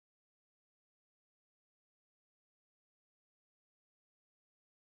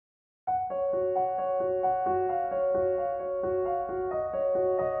Hi,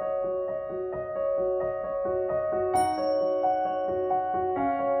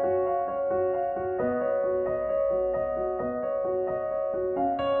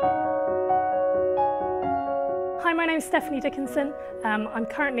 my name is Stephanie Dickinson. I'm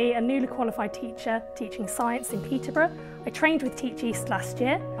currently a newly qualified teacher teaching science in Peterborough. I trained with Teach East last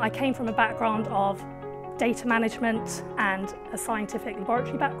year. I came from a background of data management and a scientific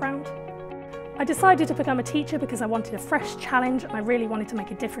laboratory background. I decided to become a teacher because I wanted a fresh challenge and I really wanted to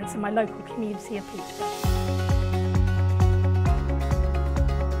make a difference in my local community of Peterborough.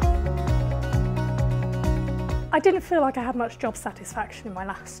 I didn't feel like I had much job satisfaction in my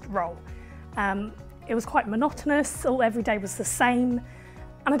last role. It was quite monotonous, every day was the same,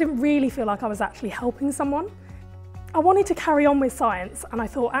 and I didn't really feel like I was actually helping someone. I wanted to carry on with science, and I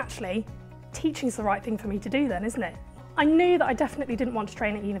thought, actually, teaching's the right thing for me to do then, isn't it? I knew that I definitely didn't want to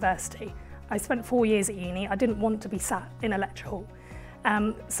train at university. I spent 4 years at uni, I didn't want to be sat in a lecture hall.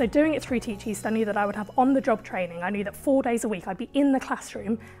 So doing it through Teach East, I knew that I would have on-the-job training. I knew that 4 days a week I'd be in the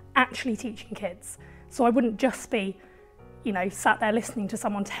classroom actually teaching kids. So I wouldn't just be sat there listening to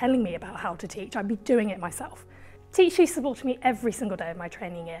someone telling me about how to teach, I'd be doing it myself. Teach East supported me every single day of my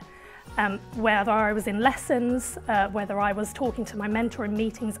training year. Whether I was in lessons, whether I was talking to my mentor in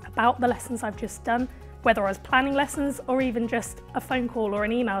meetings about the lessons I've just done, whether I was planning lessons, or even just a phone call or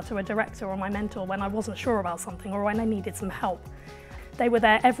an email to a director or my mentor when I wasn't sure about something or when I needed some help. They were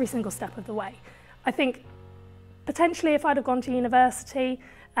there every single step of the way. I think potentially if I'd have gone to university,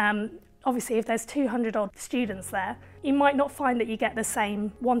 obviously if there's 200 odd students there, you might not find that you get the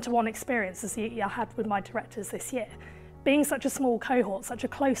same one-to-one experience as I had with my directors this year. Being such a small cohort, such a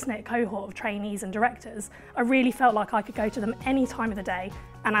close-knit cohort of trainees and directors, I really felt like I could go to them any time of the day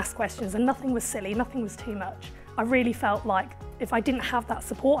and ask questions, and nothing was silly, nothing was too much. I really felt like if I didn't have that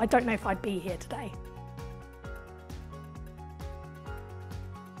support, I don't know if I'd be here today.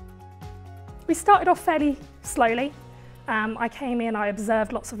 We started off fairly slowly. I came in, I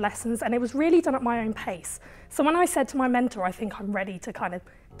observed lots of lessons, and it was really done at my own pace. So when I said to my mentor, I think I'm ready to kind of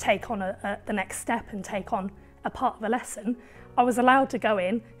take on the next step and take on a part of a lesson, I was allowed to go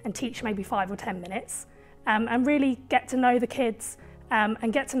in and teach maybe 5 or 10 minutes and really get to know the kids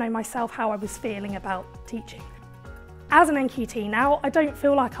and get to know myself, how I was feeling about teaching. As an NQT now, I don't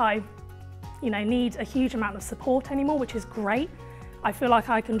feel like I need a huge amount of support anymore, which is great. I feel like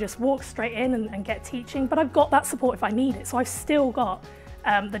I can just walk straight in and get teaching, but I've got that support if I need it. So I've still got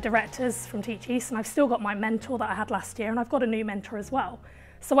the directors from Teach East, and I've still got my mentor that I had last year, and I've got a new mentor as well.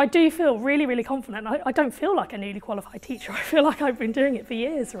 So I do feel really, really confident. I don't feel like a newly qualified teacher. I feel like I've been doing it for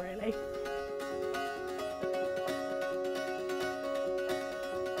years, really.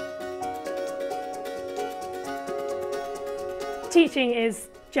 Teaching is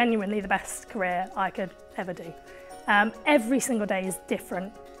genuinely the best career I could ever do. Every single day is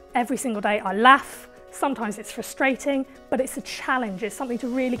different. Every single day I laugh, sometimes it's frustrating, but it's a challenge, it's something to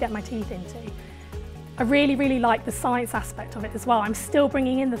really get my teeth into. I really, really like the science aspect of it as well. I'm still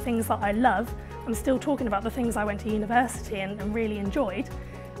bringing in the things that I love, I'm still talking about the things I went to university and really enjoyed.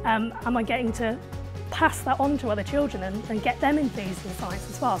 Am I getting to pass that on to other children and get them enthused in science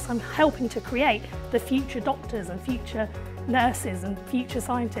as well? So I'm helping to create the future doctors and future nurses and future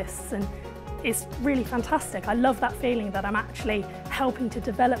scientists, and it's really fantastic. I love that feeling that I'm actually helping to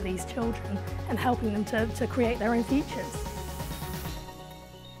develop these children and helping them to create their own futures.